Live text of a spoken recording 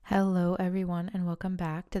Hello, everyone, and welcome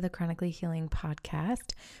back to the Chronically Healing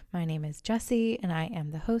Podcast. My name is Jessie, and I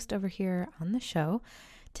am the host over here on the show.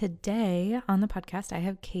 Today on the podcast, I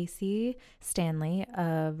have Casey Stanley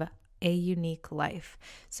of A Unique Life.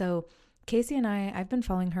 So Casey and I've been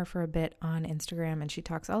following her for a bit on Instagram, and she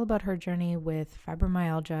talks all about her journey with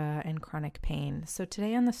fibromyalgia and chronic pain. So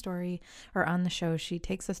today on the show, she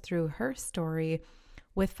takes us through her story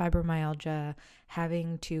with fibromyalgia,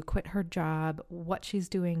 having to quit her job, what she's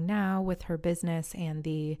doing now with her business and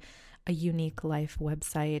the A Unique Life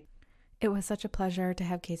website. It was such a pleasure to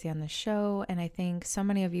have Casey on the show, and I think so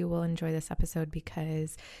many of you will enjoy this episode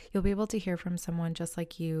because you'll be able to hear from someone just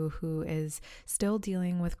like you who is still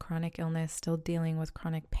dealing with chronic illness, still dealing with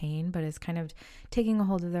chronic pain, but is kind of taking a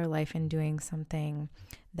hold of their life and doing something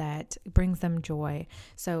that brings them joy.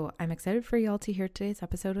 So I'm excited for y'all to hear today's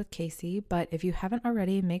episode with Casey, but if you haven't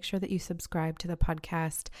already, make sure that you subscribe to the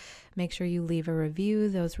podcast. Make sure you leave a review.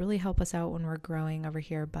 Those really help us out when we're growing over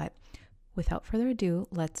here, but without further ado,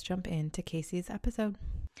 let's jump into Casey's episode.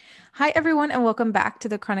 Hi, everyone, and welcome back to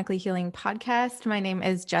the Chronically Healing Podcast. My name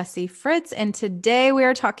is Jessie Fritz, and today we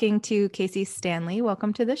are talking to Casey Stanley.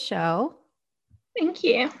 Welcome to the show. Thank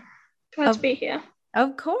you. Glad to be here.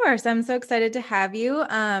 Of course. I'm so excited to have you.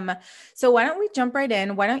 So why don't we jump right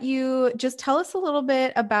in? Why don't you just tell us a little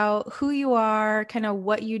bit about who you are, kind of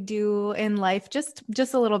what you do in life, just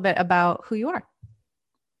a little bit about who you are.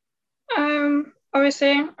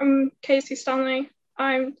 Obviously, I'm Casey Stanley.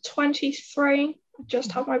 I'm 23. I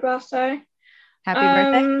just had my birthday.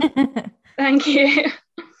 Happy birthday. Thank you.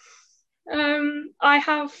 I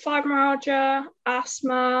have fibromyalgia,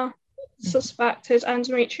 asthma, suspected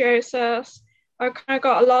endometriosis. I've kind of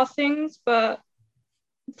got a lot of things, but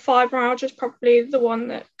fibromyalgia is probably the one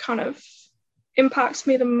that kind of impacts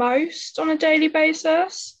me the most on a daily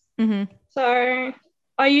basis. Mm-hmm. So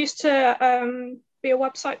I used to be a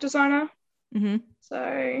website designer. Mm-hmm.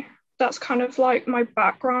 So that's kind of like my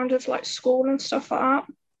background of like school and stuff like that.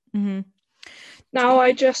 Mm-hmm.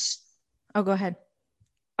 Now go ahead.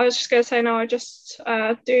 I was just going to say now I just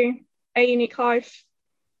do A Unique Life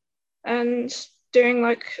and doing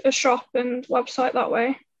like a shop and website that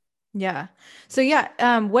way. Yeah. So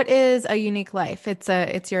what is A Unique Life?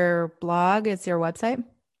 It's your blog, it's your website?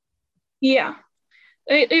 Yeah.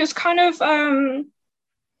 It was kind of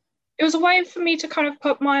it was a way for me to kind of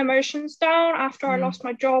put my emotions down after I lost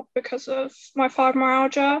my job because of my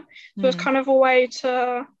fibromyalgia. So it was kind of a way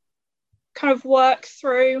to kind of work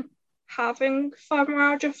through having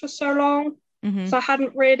fibromyalgia for so long. Mm-hmm. So I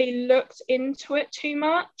hadn't really looked into it too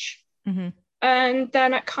much. Mm-hmm. And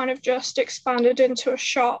then it kind of just expanded into a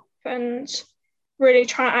shop and really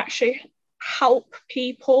trying to actually help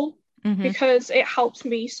people because it helped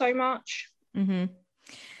me so much. Mm-hmm.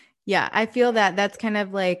 Yeah, I feel that that's kind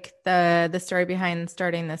of like the story behind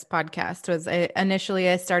starting this podcast was initially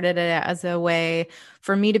I started it as a way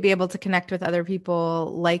for me to be able to connect with other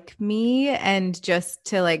people like me and just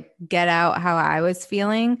to like get out how I was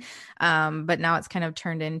feeling. But now it's kind of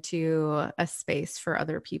turned into a space for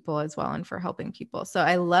other people as well and for helping people. So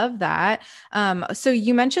I love that. So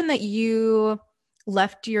you mentioned that you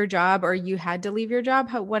left your job or you had to leave your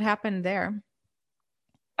job. What happened there?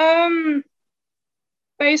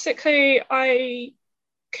 Basically, I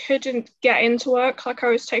couldn't get into work. Like I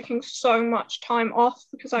was taking so much time off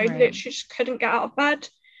because I literally just couldn't get out of bed.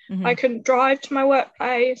 Mm-hmm. I couldn't drive to my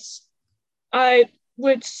workplace. I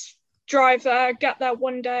would drive there, get there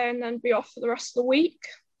one day and then be off for the rest of the week.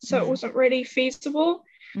 So it wasn't really feasible.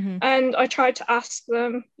 Mm-hmm. And I tried to ask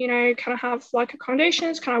them, can I have like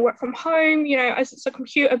accommodations? Can I work from home? As it's a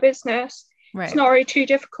computer business, it's not really too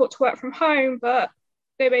difficult to work from home, but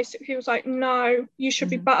they basically was like, no, you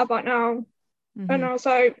should be better by now. Mm-hmm. And I was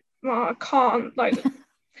like, well, I can't, like,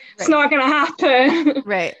 it's not going to happen.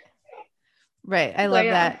 Right. I love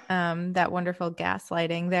that, that wonderful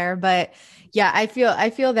gaslighting there. But yeah, I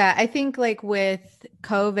feel that. I think like with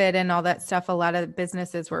COVID and all that stuff, a lot of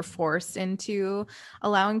businesses were forced into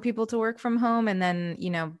allowing people to work from home. And then,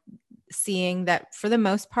 seeing that for the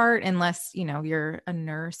most part, unless, you're a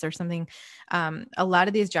nurse or something, a lot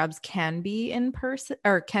of these jobs can be in person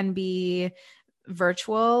or can be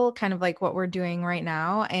virtual, kind of like what we're doing right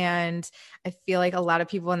now. And I feel like a lot of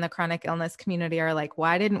people in the chronic illness community are like,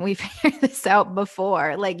 why didn't we figure this out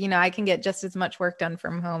before? Like, I can get just as much work done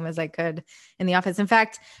from home as I could in the office. In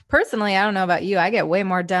fact, personally, I don't know about you, I get way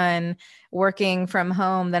more done working from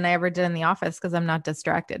home than I ever did in the office because I'm not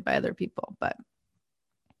distracted by other people. But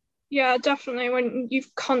Yeah, definitely. When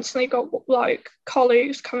you've constantly got like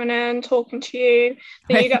colleagues coming in talking to you,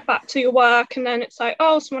 then you Right. get back to your work, and then it's like,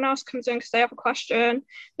 oh, someone else comes in because they have a question.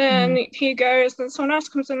 Then he goes, then someone else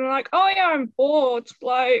comes in and like, oh yeah, I'm bored.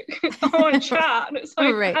 Like, I want to chat. And it's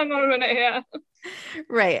like, Right. hang on a minute here.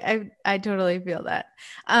 Right. I totally feel that.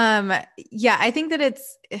 Yeah, I think that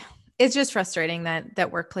it's just frustrating that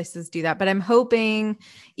workplaces do that, but I'm hoping,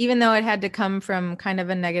 even though it had to come from kind of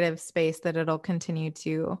a negative space, that it'll continue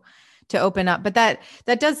to open up. But that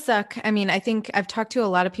does suck. I mean, I think I've talked to a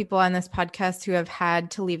lot of people on this podcast who have had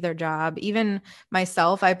to leave their job. Even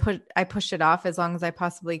myself, I pushed it off as long as I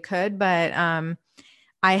possibly could, but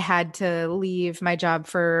I had to leave my job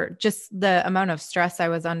for just the amount of stress I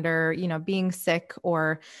was under, being sick,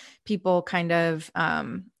 or people kind of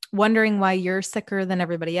wondering why you're sicker than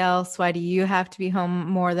everybody else. Why do you have to be home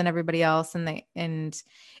more than everybody else? And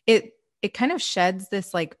it kind of sheds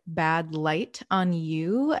this like bad light on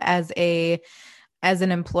you as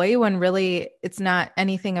an employee, when really it's not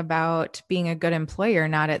anything about being a good employee or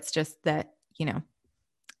not. It's just that,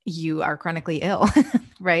 you are chronically ill,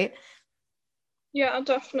 right? Yeah,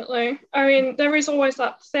 definitely. I mean, there is always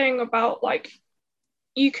that thing about like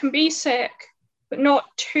you can be sick, but not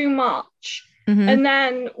too much. Mm-hmm. And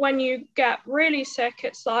then when you get really sick,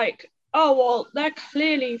 it's like, oh, well, they're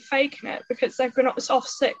clearly faking it because they've been off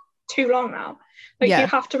sick too long now. Like, you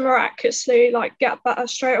have to miraculously like get better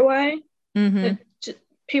straight away. Mm-hmm.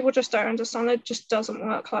 People just don't understand. It just doesn't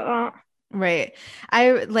work like that. Right.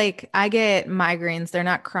 I get migraines. They're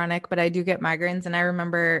not chronic, but I do get migraines. And I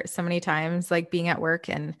remember so many times like being at work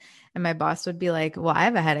and my boss would be like, well, I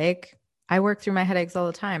have a headache. I work through my headaches all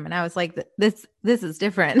the time. And I was like, this is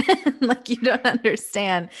different. Like, you don't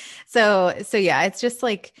understand. So yeah, it's just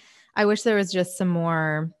like, I wish there was just some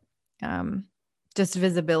more, just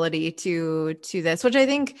visibility to this, which I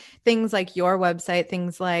think things like your website,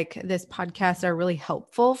 things like this podcast are really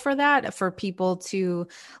helpful for that, for people to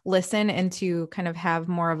listen and to kind of have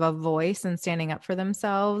more of a voice and standing up for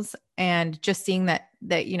themselves, and just seeing that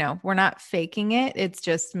we're not faking it. It's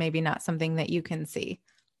just maybe not something that you can see.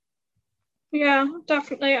 Yeah,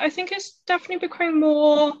 definitely. I think it's definitely becoming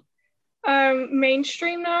more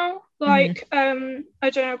mainstream now. Like, I don't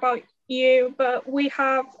know about you, but we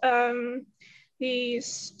have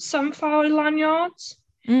these sunflower lanyards.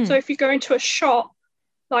 So if you go into a shop,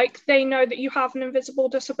 like, they know that you have an invisible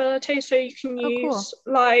disability, so you can use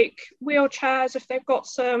like wheelchairs if they've got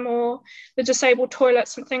some, or the disabled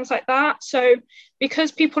toilets and things like that. So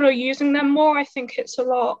because people are using them more, I think it's a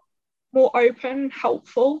lot more open,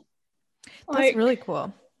 helpful. That's really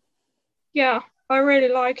cool. Yeah, I really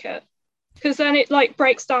like it, because then it like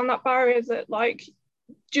breaks down that barrier that like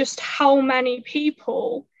just how many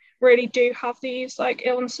people really do have these like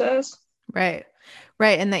illnesses. Right.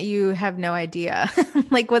 And that you have no idea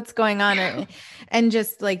like what's going on, and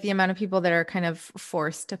just like the amount of people that are kind of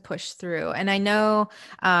forced to push through. And I know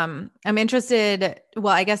I'm interested.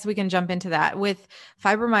 Well, I guess we can jump into that with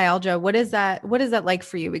fibromyalgia. What is that like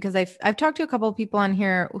for you? Because I've talked to a couple of people on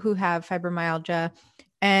here who have fibromyalgia,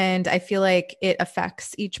 and I feel like it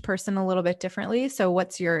affects each person a little bit differently. So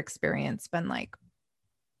what's your experience been like?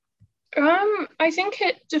 I think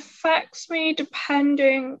it affects me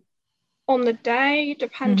depending on the day,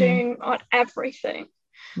 depending on everything.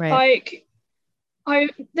 Right.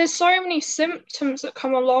 Like, there's so many symptoms that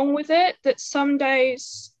come along with it that some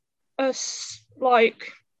days are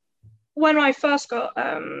like, when I first got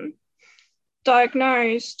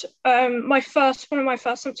diagnosed, one of my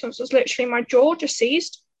first symptoms was literally my jaw just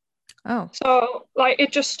seized. Oh. So like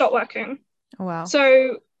it just stopped working. Oh, wow.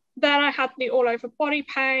 So then I had the all over body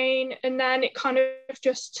pain, and then it kind of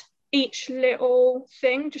just, each little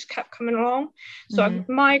thing just kept coming along. So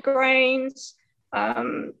migraines,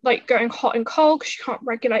 like going hot and cold because you can't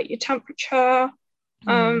regulate your temperature.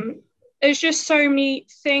 There's just so many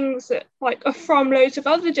things that like are from loads of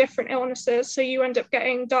other different illnesses. So you end up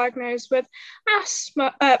getting diagnosed with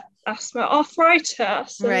asthma,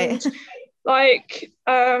 arthritis, and like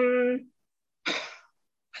I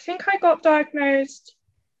think I got diagnosed,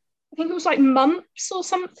 I think it was like mumps or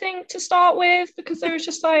something to start with, because they was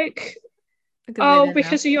just like,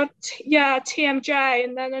 because of your TMJ,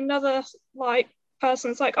 and then another like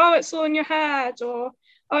person's like, oh, it's all in your head, or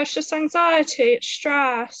oh, it's just anxiety, it's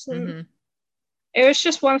stress, and it was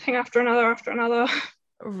just one thing after another.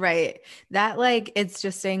 Right. That like, it's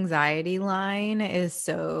just anxiety line is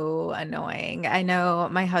so annoying. I know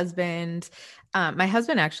my husband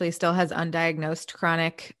actually still has undiagnosed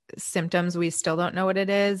chronic symptoms. We still don't know what it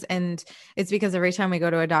is. And it's because every time we go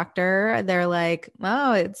to a doctor, they're like,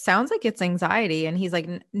 oh, it sounds like it's anxiety. And he's like,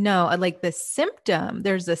 no, like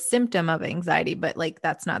there's a symptom of anxiety, but like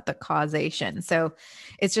that's not the causation. So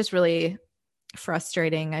it's just really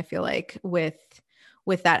frustrating, I feel like, with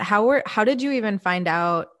that. How did you even find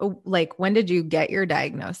out, like when did you get your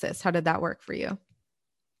diagnosis? How did that work for you?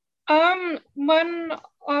 When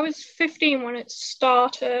I was 15 when it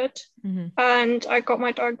started, Mm-hmm. and I got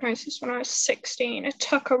my diagnosis when I was 16. It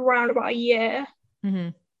took around about a year Mm-hmm.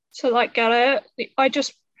 to like get it.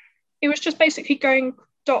 It was just basically going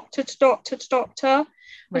doctor to doctor to doctor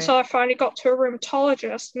Right. until I finally got to a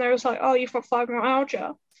rheumatologist, and they was like, "Oh, you've got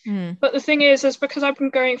fibromyalgia." Mm. But the thing is because I've been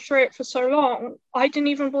going through it for so long, I didn't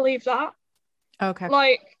even believe that. Okay.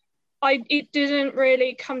 Like, it didn't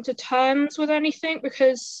really come to terms with anything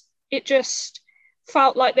because it just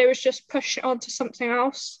felt like they was just pushing on to something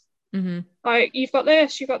else. Mm-hmm. Like, you've got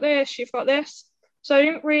this, you've got this, you've got this. So I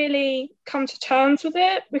didn't really come to terms with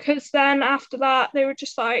it because then after that, they were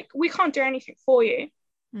just like, we can't do anything for you.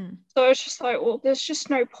 Mm. So I was just like, well, there's just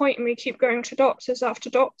no point in me keep going to doctors after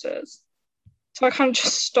doctors. So I kind of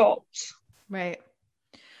just stopped. Right.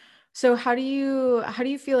 So how do you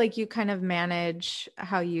feel like you kind of manage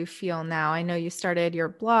how you feel now? I know you started your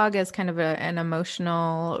blog as kind of an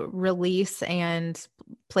emotional release and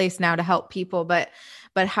place now to help people, but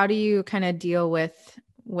how do you kind of deal with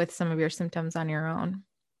some of your symptoms on your own?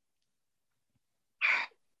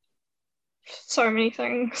 So many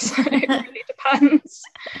things. It really depends.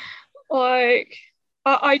 Like,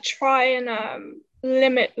 I try and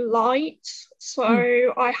limit light. Mm.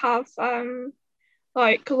 So I have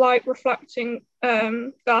like light reflecting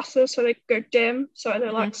glasses so they go dim. So they're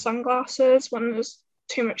Mhm. like sunglasses when there's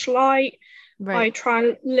too much light. Right. I try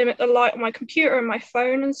and limit the light on my computer and my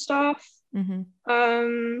phone and stuff. Mm-hmm.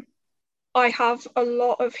 Um, I have a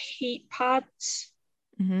lot of heat pads,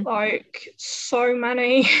 Mm-hmm. like so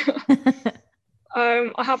many.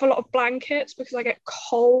 I have a lot of blankets because I get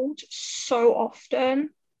cold so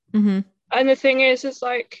often. Mm-hmm. And the thing is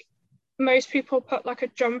like most people put like a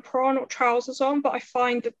jumper on or trousers on, but I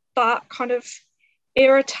find that that kind of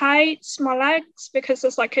irritates my legs because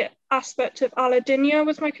there's like an aspect of allodynia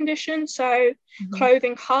with my condition. So Mm-hmm.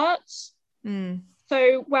 clothing hurts. Mm.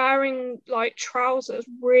 So wearing like trousers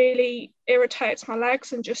really irritates my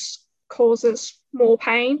legs and just causes more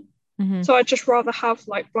pain. Mm-hmm. So I'd just rather have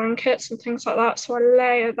like blankets and things like that. So I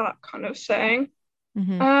layer that kind of thing.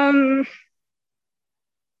 Mm-hmm. Um,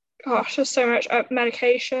 Gosh, there's so much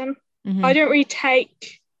medication. Mm-hmm. I don't really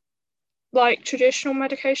take like traditional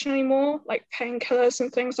medication anymore, like painkillers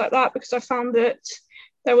and things like that, because I found that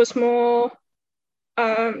there was more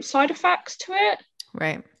side effects to it,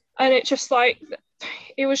 Right. and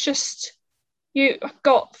it was just you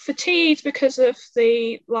got fatigued because of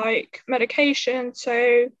the like medication,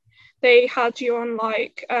 so they had you on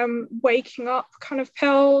like waking up kind of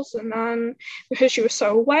pills, and then because you were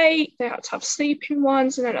so awake they had to have sleeping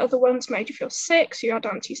ones, and then other ones made you feel sick, so you had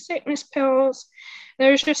anti-sickness pills. There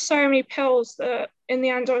was just so many pills that in the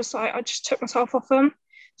end I was like, I just took myself off them.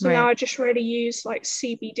 So now Right. I just really use like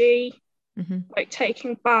CBD, Mm-hmm. like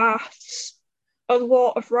taking baths, a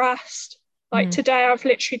lot of rest. Like Mm-hmm. today, I've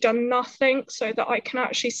literally done nothing so that I can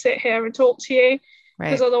actually sit here and talk to you.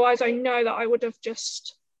 Because Right. otherwise, I know that I would have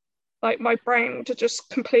just, like, my brain would have just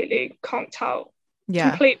completely conked out, Yeah.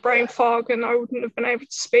 complete brain fog, and I wouldn't have been able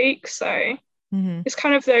to speak. So Mm-hmm. it's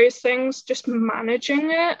kind of those things, just managing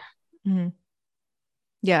it. Mm-hmm.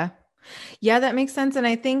 Yeah. Yeah, that makes sense. And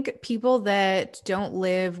I think people that don't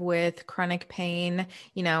live with chronic pain,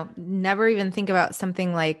 never even think about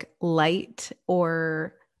something like light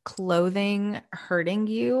or clothing hurting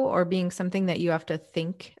you or being something that you have to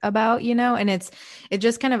think about, and it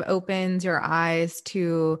just kind of opens your eyes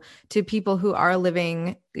to people who are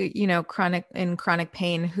living, chronic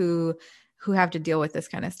pain who have to deal with this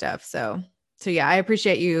kind of stuff. So yeah, I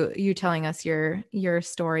appreciate you telling us your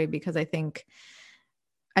story because I think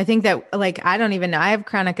that like I don't even know. I have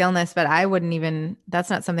chronic illness, but that's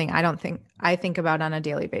not something I don't think I think about on a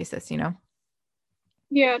daily basis.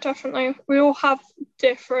 Yeah, definitely. We all have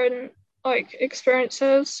different like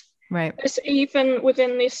experiences. Right. It's even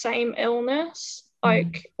within the same illness. Mm-hmm.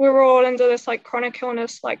 Like we're all under this like chronic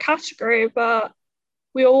illness like category, but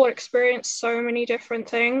we all experience so many different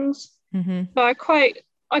things. Mm-hmm. But I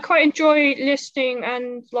quite enjoy listening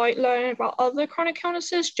and like learning about other chronic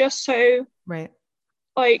illnesses just so Right.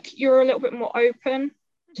 like you're a little bit more open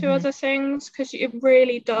to Mm-hmm. other things because it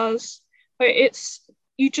really does. Like it's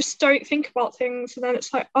you just don't think about things, and then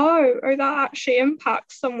it's like, oh, that actually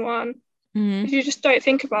impacts someone. You just don't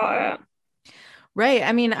think about it. Right.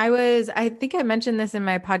 I mean, I think I mentioned this in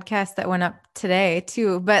my podcast that went up today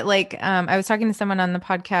too, but like, I was talking to someone on the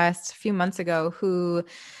podcast a few months ago who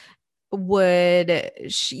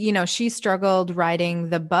she struggled riding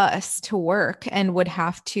the bus to work and would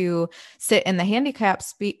have to sit in the handicap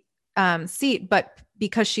seat. But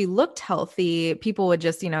because she looked healthy, people would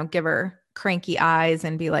just, give her cranky eyes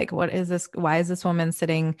and be like, what is this? Why is this woman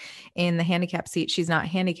sitting in the handicap seat? She's not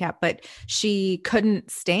handicapped, but she couldn't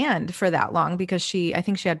stand for that long because I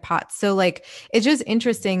think she had POTS. So like, it's just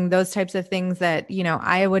interesting, those types of things that,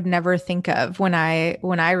 I would never think of when I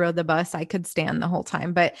rode the bus. I could stand the whole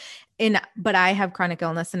time, but I have chronic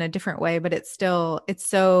illness in a different way, but it's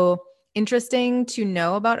so interesting to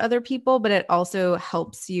know about other people, but it also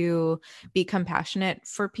helps you be compassionate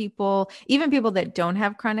for people, even people that don't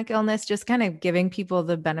have chronic illness, just kind of giving people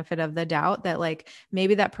the benefit of the doubt that like,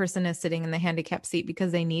 maybe that person is sitting in the handicap seat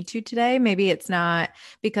because they need to today. Maybe it's not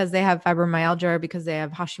because they have fibromyalgia or because they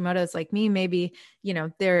have Hashimoto's like me. Maybe,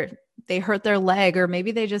 they hurt their leg, or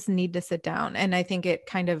maybe they just need to sit down. And I think it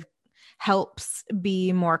kind of helps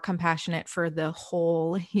be more compassionate for the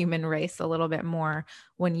whole human race a little bit more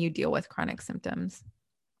when you deal with chronic symptoms.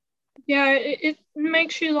 Yeah, it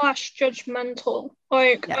makes you less judgmental.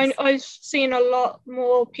 Like, yes. I've seen a lot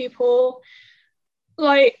more people,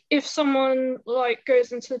 like, if someone like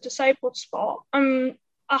goes into the disabled spot, I'm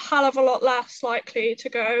a hell of a lot less likely to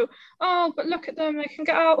go, oh, but look at them, they can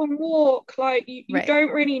get out and walk. Like, you Right.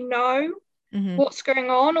 don't really know what's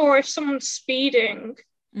going on. Or if someone's speeding,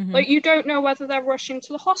 like, you don't know whether they're rushing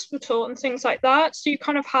to the hospital and things like that. So you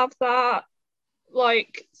kind of have that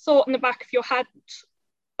like thought in the back of your head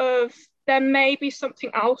of there may be something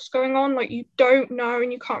else going on. Like, you don't know,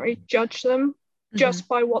 and you can't really judge them just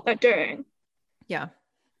by what they're doing.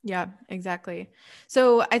 Yeah, exactly.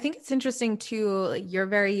 So I think it's interesting too. You're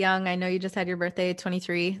very young. I know you just had your birthday,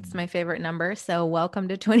 23. It's my favorite number. So welcome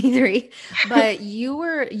to 23. But you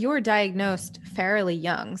were diagnosed fairly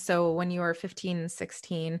young. So when you were 15,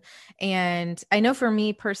 16. And I know for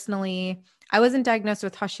me personally, I wasn't diagnosed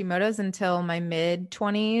with Hashimoto's until my mid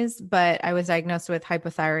 20s, but I was diagnosed with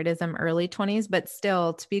hypothyroidism early 20s. But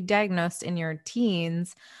still, to be diagnosed in your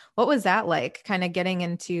teens, what was that like, kind of getting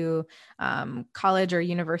into college or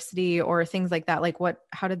university or things like that? Like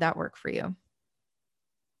how did that work for you?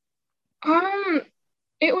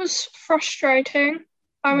 It was frustrating.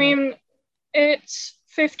 I mean, it's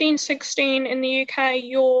 15, 16 in the UK,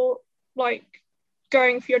 you're like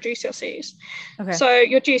going for your GCSEs. Okay. So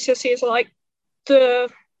your GCSEs are like the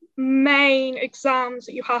main exams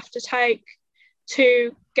that you have to take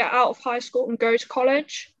to get out of high school and go to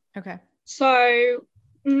college. Okay. So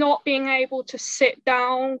not being able to sit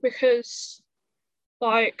down because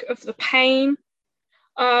like of the pain,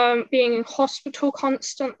 being in hospital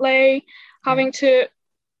constantly, having to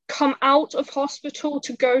come out of hospital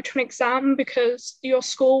to go to an exam because your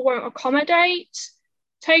school won't accommodate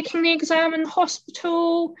taking the exam in the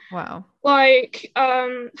hospital. Wow. Like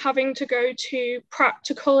having to go to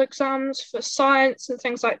practical exams for science and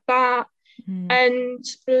things like that, and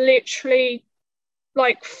literally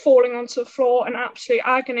like falling onto the floor in absolute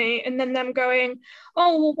agony, and then them going,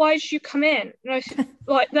 oh, well, why did you come in? And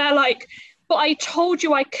they're like, but I told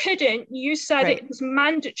you I couldn't. You said it was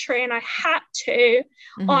mandatory and I had to.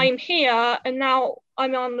 I'm here, and now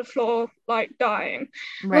I'm on the floor like dying.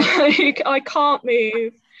 Like, I can't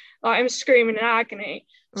move. Like, I'm screaming in agony.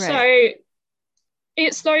 So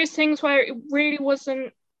it's those things where it really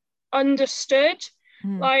wasn't understood.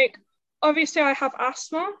 Like, obviously I have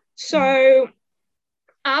asthma, so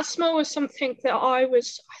asthma was something that I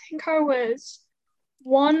think I was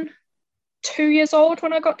 2 years old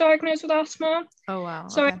when I got diagnosed with asthma. Oh, wow.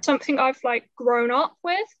 So it's something I've like grown up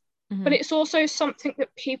with, but it's also something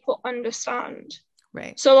that people understand.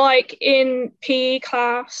 Right. So like in PE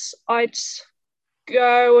class, I'd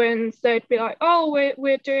go and they'd be like, oh,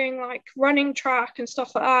 we're doing like running track and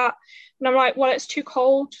stuff like that. And I'm like, well, it's too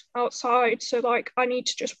cold outside, so like I need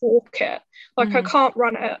to just walk it. Like I can't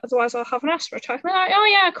run it, otherwise I'll have an asthma attack. And they're like, oh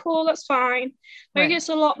yeah, cool, that's fine. Like it's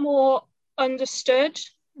a lot more understood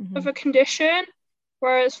of a condition.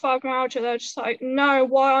 Whereas fibromyalgia, they're just like, no,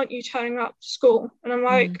 why aren't you turning up to school? And I'm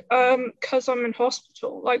like, because I'm in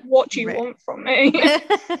hospital. Like, what do you want from me?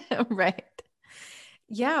 Right.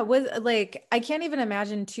 Yeah, I can't even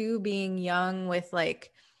imagine too being young with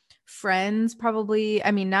like friends probably.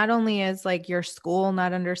 I mean, not only is like your school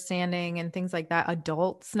not understanding and things like that,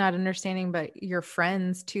 adults not understanding, but your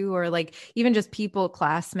friends too, or like even just people,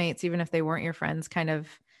 classmates, even if they weren't your friends, kind of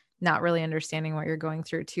not really understanding what you're going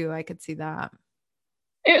through too. I could see that.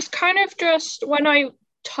 It's kind of just when I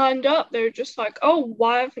turned up, they were just like, "Oh,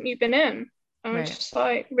 why haven't you been in?" And I'm Right. just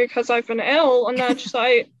like, "Because I've been ill." And they're just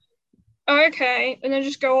like, "Oh, okay," and then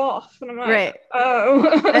just go off, and I'm like, Right.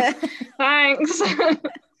 "Oh, thanks."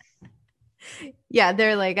 Yeah,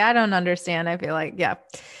 they're like, I don't understand. I feel like, yeah.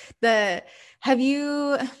 The have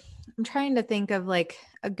you I'm trying to think of like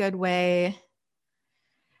a good way.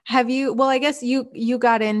 Have you, well, I guess you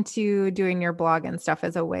got into doing your blog and stuff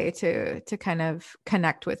as a way to kind of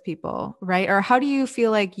connect with people, right? Or how do you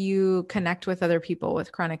feel like you connect with other people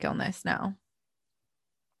with chronic illness now?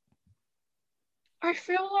 I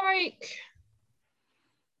feel like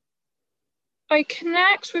I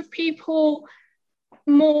connect with people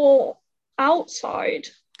more outside,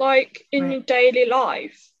 like in Right. your daily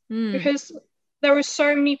life, Mm, because there were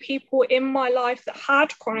so many people in my life that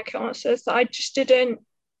had chronic illnesses that I just didn't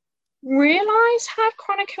realize had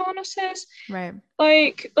chronic illnesses. right.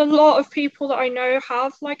 Like a lot of people that I know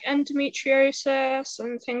have like endometriosis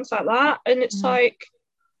and things like that. And it's Hmm. like,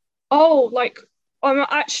 oh, like I'm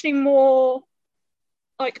actually more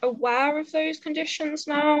like aware of those conditions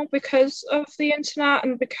now because of the internet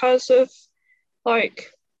and because of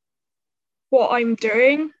like what I'm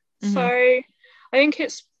doing. So Hmm. I think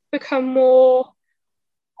it's become more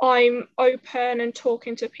I'm open and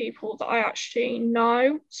talking to people that I actually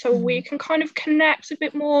know. So we Hmm. can kind of connect a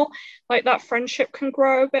bit more, like that friendship can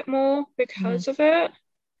grow a bit more Hmm. because of it.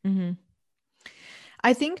 Hmm.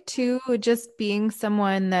 I think too, just being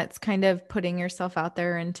someone that's kind of putting yourself out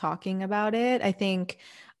there and talking about it. I think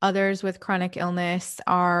others with chronic illness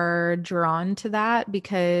are drawn to that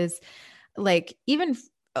because like even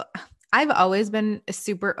uh, I've always been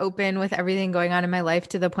super open with everything going on in my life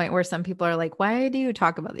to the point where some people are like, why do you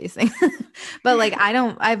talk about these things? But like,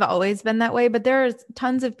 I've always been that way. But there's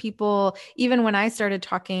tons of people, even when I started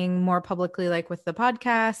talking more publicly, like with the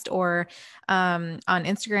podcast or on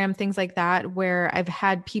Instagram, things like that, where I've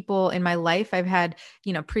had people in my life, I've had,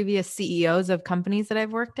 previous CEOs of companies that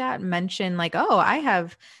I've worked at mention like, oh, I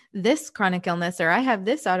have this chronic illness or I have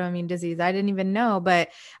this autoimmune disease. I didn't even know. But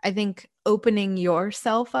I think opening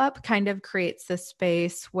yourself up kind of creates this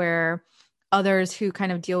space where others who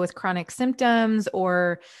kind of deal with chronic symptoms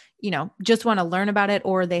or just want to learn about it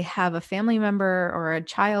or they have a family member or a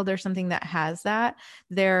child or something that has that,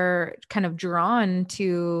 they're kind of drawn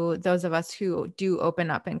to those of us who do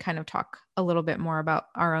open up and kind of talk a little bit more about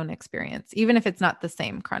our own experience, even if it's not the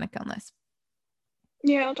same chronic illness.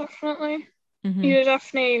 Yeah, definitely. Hmm. You're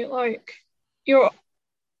definitely like you're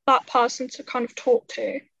that person to kind of talk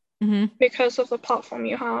to Hmm. because of the platform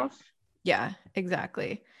you have. Yeah,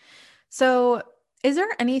 exactly. So, is there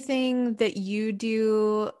anything that you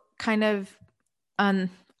do kind of on,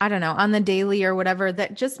 I don't know, on the daily or whatever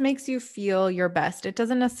that just makes you feel your best? It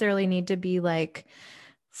doesn't necessarily need to be like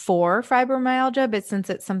for fibromyalgia, but since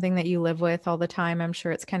it's something that you live with all the time, I'm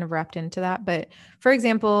sure it's kind of wrapped into that. But for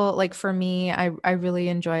example, like for me, I really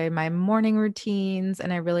enjoy my morning routines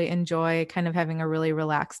and I really enjoy kind of having a really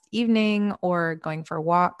relaxed evening or going for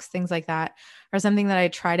walks, things like that, or something that I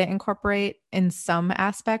try to incorporate in some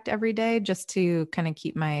aspect every day just to kind of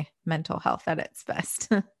keep my mental health at its best.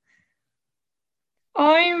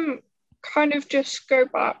 I'm kind of just go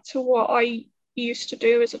back to what I used to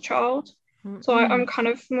do as a child. So I'm Mm. kind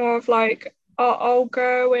of more of like, I'll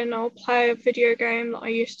go and I'll play a video game that I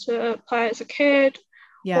used to play as a kid,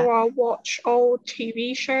 Yeah. or I'll watch old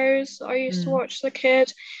TV shows that I used to Mm. watch as a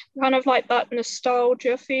kid. Kind of like that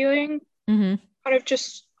nostalgia feeling. Hmm. Kind of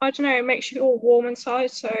just, I don't know, it makes you all warm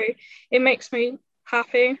inside. So it makes me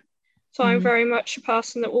happy. So I'm Hmm. very much a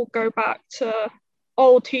person that will go back to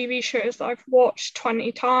old TV shows that I've watched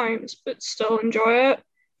 20 times but still enjoy it.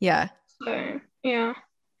 Yeah. So yeah.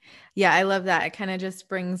 Yeah, I love that. It kind of just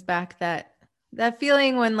brings back that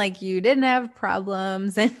feeling when like you didn't have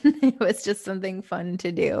problems and it was just something fun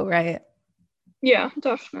to do, right? Yeah,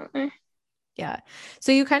 definitely. Yeah.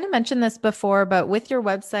 So you kind of mentioned this before, but with your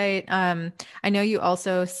website, I know you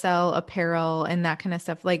also sell apparel and that kind of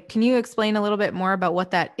stuff. Like, can you explain a little bit more about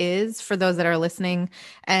what that is for those that are listening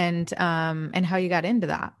and how you got into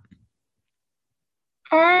that?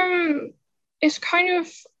 Um, it's kind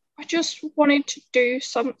of I just wanted to do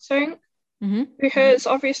something Mm-hmm. because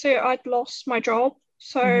obviously I'd lost my job,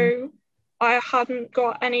 Mm-hmm. so I hadn't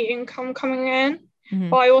got any income coming in, Mm-hmm.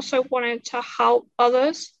 but I also wanted to help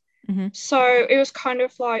others. Mm-hmm. So it was kind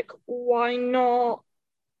of like, why not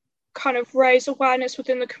kind of raise awareness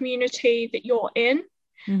within the community that you're in?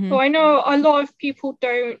 Mm-hmm. So I know a lot of people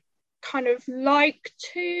don't kind of like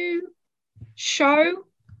to show,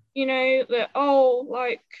 that, oh,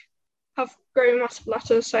 like have very massive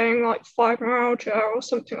letters saying like fibromyalgia or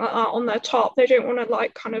something like that on their top. They don't want to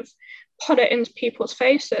like kind of put it into people's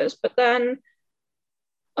faces. But then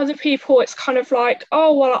other people, it's kind of like,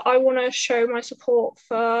 oh, well, I want to show my support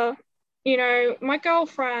for, you know, my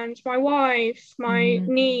girlfriend, my wife, my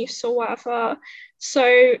niece, or whatever.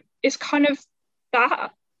 So it's kind of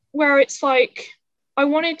that, where it's like, I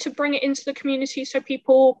wanted to bring it into the community so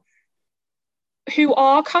people who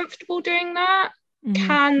are comfortable doing that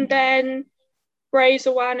can then raise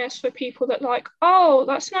awareness for people that like, oh,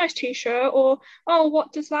 that's a nice t-shirt, or oh,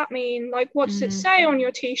 what does that mean, like what does it say on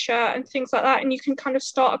your t-shirt, and things like that. And you can kind of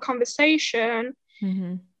start a conversation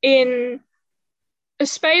in a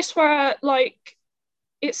space where like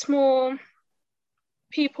it's more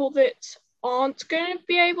people that aren't going to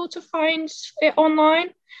be able to find it online.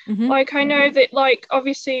 Like I know that like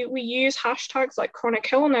obviously we use hashtags like chronic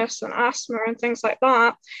illness and asthma and things like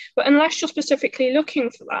that, but unless you're specifically looking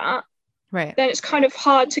for that, right, then it's kind of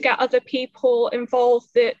hard to get other people involved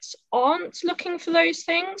that aren't looking for those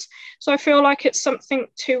things. So I feel like it's something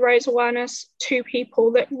to raise awareness to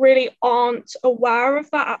people that really aren't aware of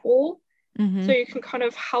that at all. So you can kind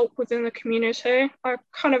of help within the community. That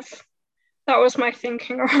was my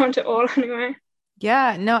thinking around it all anyway.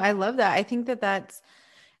 Yeah, no, I love that. I think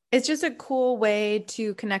it's just a cool way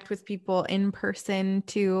to connect with people in person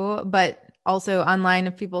too, but also online.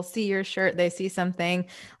 If people see your shirt, they see something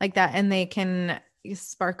like that and they can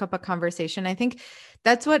spark up a conversation. I think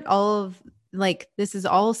that's what this is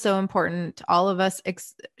all so important. All of us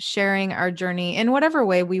sharing our journey in whatever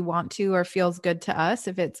way we want to or feels good to us.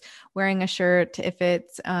 If it's wearing a shirt, if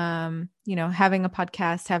it's, having a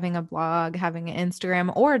podcast, having a blog, having an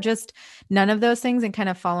Instagram, or just none of those things and kind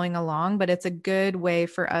of following along. But it's a good way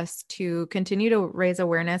for us to continue to raise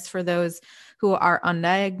awareness for those who are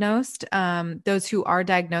undiagnosed, those who are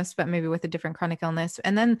diagnosed, but maybe with a different chronic illness.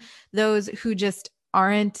 And then those who just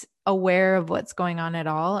aren't aware of what's going on at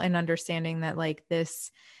all, and understanding that like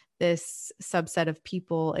this subset of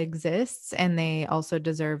people exists and they also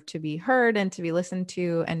deserve to be heard and to be listened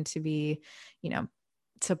to and to be,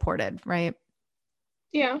 supported. Right.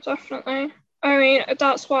 Yeah, definitely. I mean,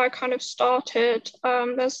 that's why I kind of started.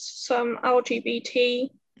 There's some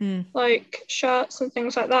LGBT like shirts and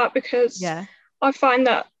things like that, because I find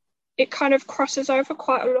that it kind of crosses over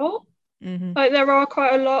quite a lot. Like there are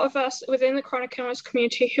quite a lot of us within the chronic illness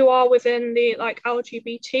community who are within the like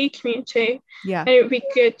LGBT community. Yeah. And it would be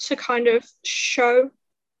good to kind of show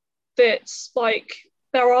that like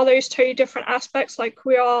there are those two different aspects, like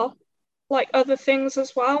we are like other things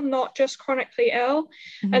as well, not just chronically ill.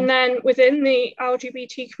 And then within the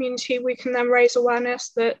LGBT community, we can then raise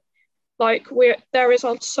awareness that like there is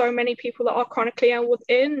so many people that are chronically ill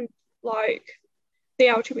within like the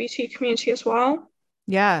LGBT community as well.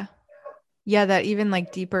 Yeah. Yeah, that even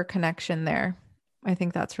like deeper connection there. I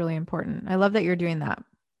think that's really important. I love that you're doing that.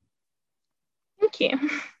 Thank you.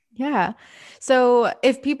 Yeah. So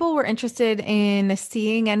if people were interested in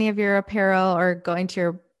seeing any of your apparel or going to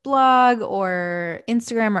your blog or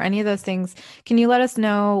Instagram or any of those things, can you let us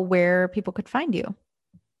know where people could find you?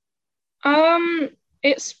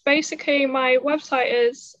 It's basically, my website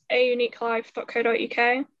is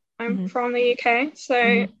auniquelife.co.uk. I'm from the UK,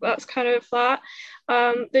 so that's kind of that.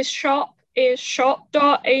 This shop is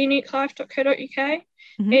shop.auniquelife.co.uk.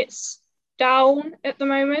 It's down at the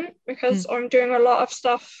moment because I'm doing a lot of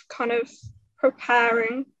stuff kind of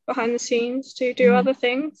preparing behind the scenes to do other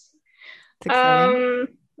things.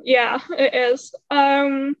 Yeah, it is.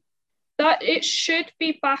 That it should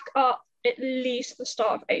be back up at least the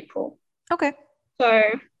start of April. Okay. So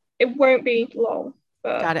it won't be long.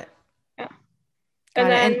 But got it. Yeah. And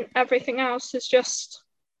then everything else is just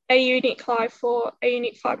A Unique Life or A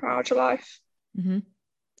Unique Fibromyalgia Life. On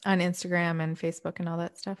Instagram and Facebook and all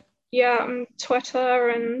that stuff. Yeah, and Twitter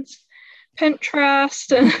and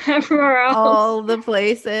Pinterest and everywhere else. All the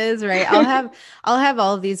places, right? I'll have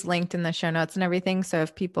all of these linked in the show notes and everything. So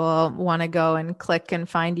if people want to go and click and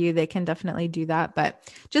find you, they can definitely do that. But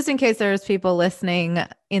just in case there's people listening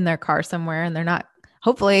in their car somewhere and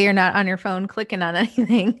hopefully you're not on your phone clicking on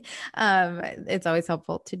anything. It's always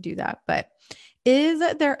helpful to do that. But is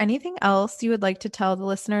there anything else you would like to tell the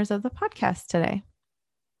listeners of the podcast today?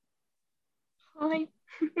 Hi.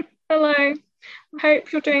 Hello. I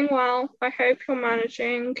hope you're doing well. I hope you're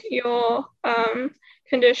managing your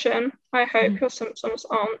condition. I hope your symptoms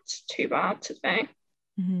aren't too bad today.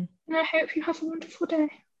 And I hope you have a wonderful day.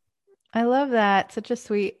 I love that. Such a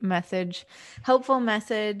sweet message, helpful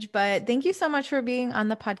message. But thank you so much for being on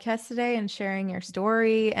the podcast today and sharing your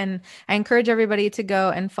story. And I encourage everybody to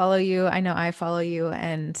go and follow you. I know I follow you.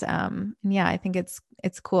 And yeah, I think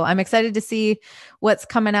it's cool. I'm excited to see what's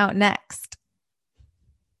coming out next.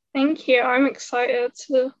 Thank you. I'm excited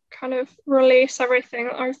to kind of release everything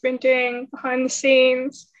that I've been doing behind the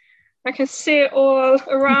scenes. I can see it all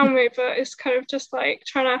around me, but it's kind of just like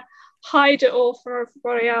trying to hide it all from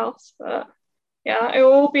everybody else. But yeah, it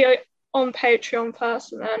will all be on Patreon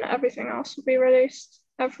first, and then everything else will be released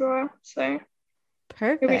everywhere. So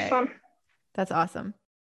perfect. It'll be fun. That's awesome.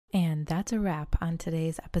 And that's a wrap on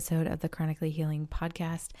today's episode of the Chronically Healing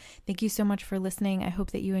Podcast. Thank you so much for listening. I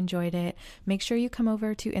hope that you enjoyed it. Make sure you come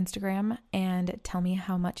over to Instagram and tell me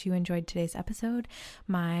how much you enjoyed today's episode.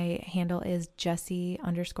 My handle is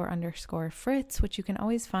Jessie__Fritz, which you can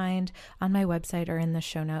always find on my website or in the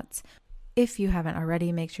show notes. If you haven't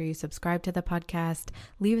already, make sure you subscribe to the podcast,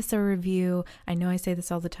 leave us a review. I know I say this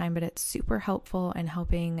all the time, but it's super helpful in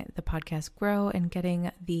helping the podcast grow and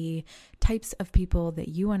getting the types of people that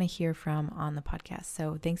you want to hear from on the podcast.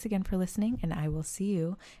 So thanks again for listening, and I will see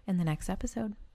you in the next episode.